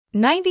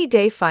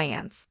90-Day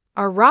Fiancé.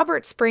 Are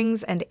Robert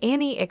Springs and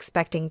Annie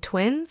expecting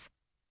twins?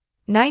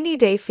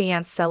 90-Day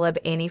Fiancé celeb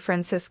Anny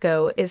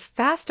Francisco is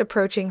fast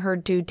approaching her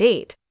due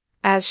date,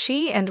 as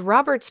she and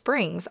Robert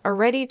Springs are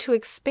ready to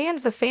expand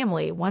the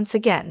family once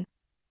again.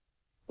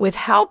 With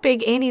how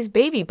big Annie's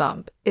baby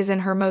bump is in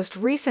her most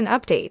recent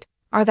update,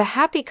 are the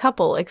happy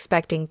couple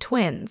expecting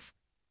twins?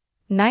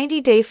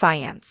 90-Day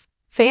Fiancé.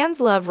 Fans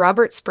love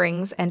Robert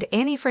Springs and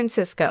Anny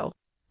Francisco.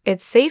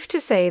 It's safe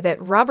to say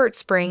that Robert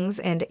Springs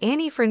and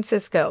Anny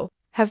Francisco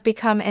have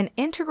become an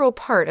integral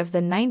part of the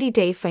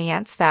 90-Day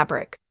Fiancé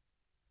fabric.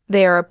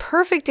 They are a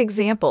perfect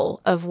example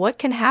of what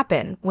can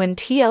happen when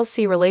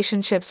TLC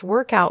relationships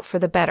work out for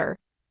the better,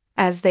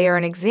 as they are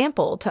an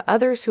example to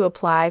others who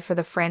apply for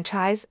the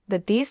franchise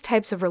that these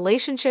types of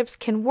relationships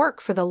can work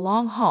for the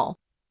long haul.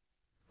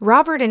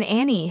 Robert and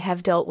Annie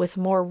have dealt with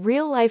more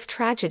real-life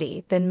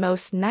tragedy than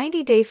most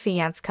 90-Day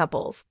Fiancé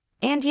couples,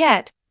 and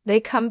yet they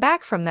come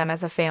back from them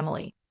as a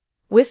family.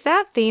 With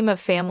that theme of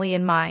family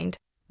in mind,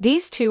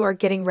 these two are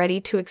getting ready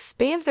to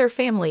expand their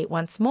family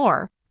once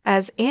more,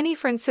 as Anny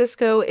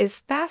Francisco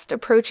is fast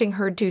approaching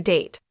her due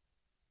date.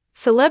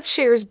 Celeb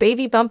shares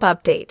baby bump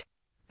update.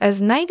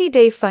 As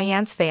 90-Day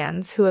Fiancé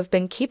fans who have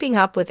been keeping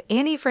up with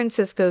Anny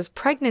Francisco's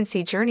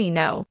pregnancy journey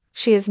know,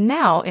 she is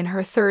now in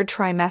her third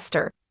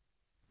trimester.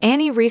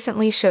 Anny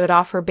recently showed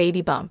off her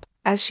baby bump,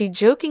 as she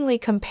jokingly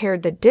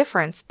compared the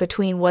difference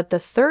between what the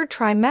third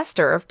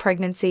trimester of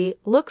pregnancy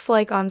looks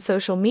like on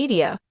social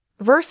media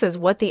versus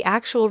what the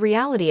actual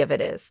reality of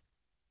it is.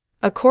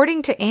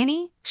 According to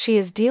Anny, she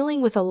is dealing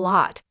with a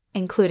lot,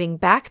 including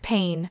back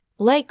pain,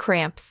 leg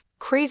cramps,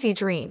 crazy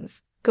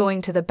dreams,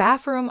 going to the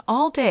bathroom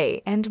all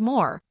day, and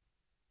more.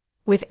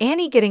 With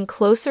Anny getting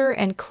closer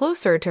and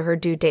closer to her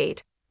due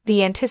date,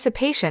 the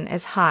anticipation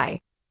is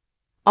high.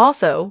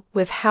 Also,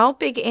 with how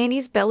big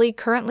Annie's belly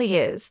currently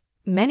is,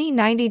 many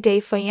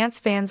 90-Day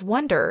Fiancé fans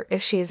wonder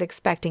if she is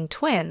expecting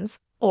twins,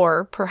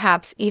 or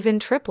perhaps even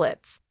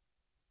triplets.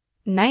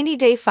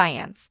 90-Day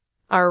Fiancé.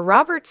 Are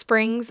Robert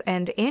Springs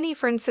and Anny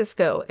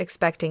Francisco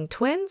expecting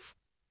twins?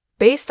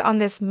 Based on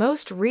this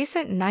most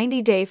recent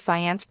 90-Day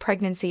Fiancé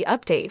pregnancy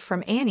update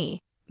from Anny,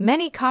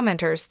 many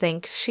commenters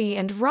think she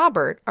and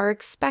Robert are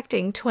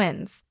expecting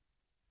twins.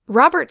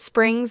 Robert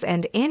Springs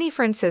and Anny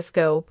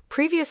Francisco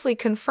previously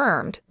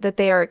confirmed that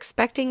they are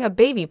expecting a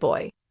baby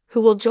boy,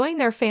 who will join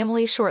their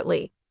family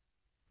shortly.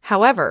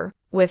 However,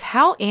 with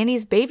how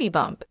Annie's baby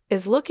bump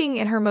is looking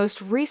in her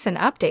most recent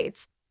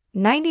updates,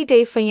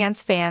 90-Day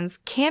Fiancé fans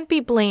can't be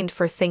blamed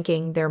for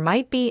thinking there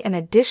might be an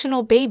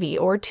additional baby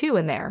or two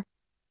in there.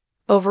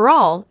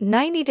 Overall,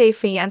 90-Day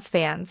Fiancé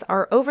fans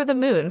are over the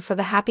moon for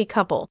the happy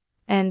couple,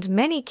 and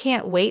many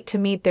can't wait to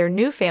meet their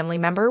new family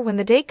member when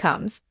the day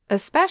comes,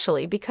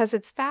 especially because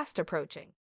it's fast approaching.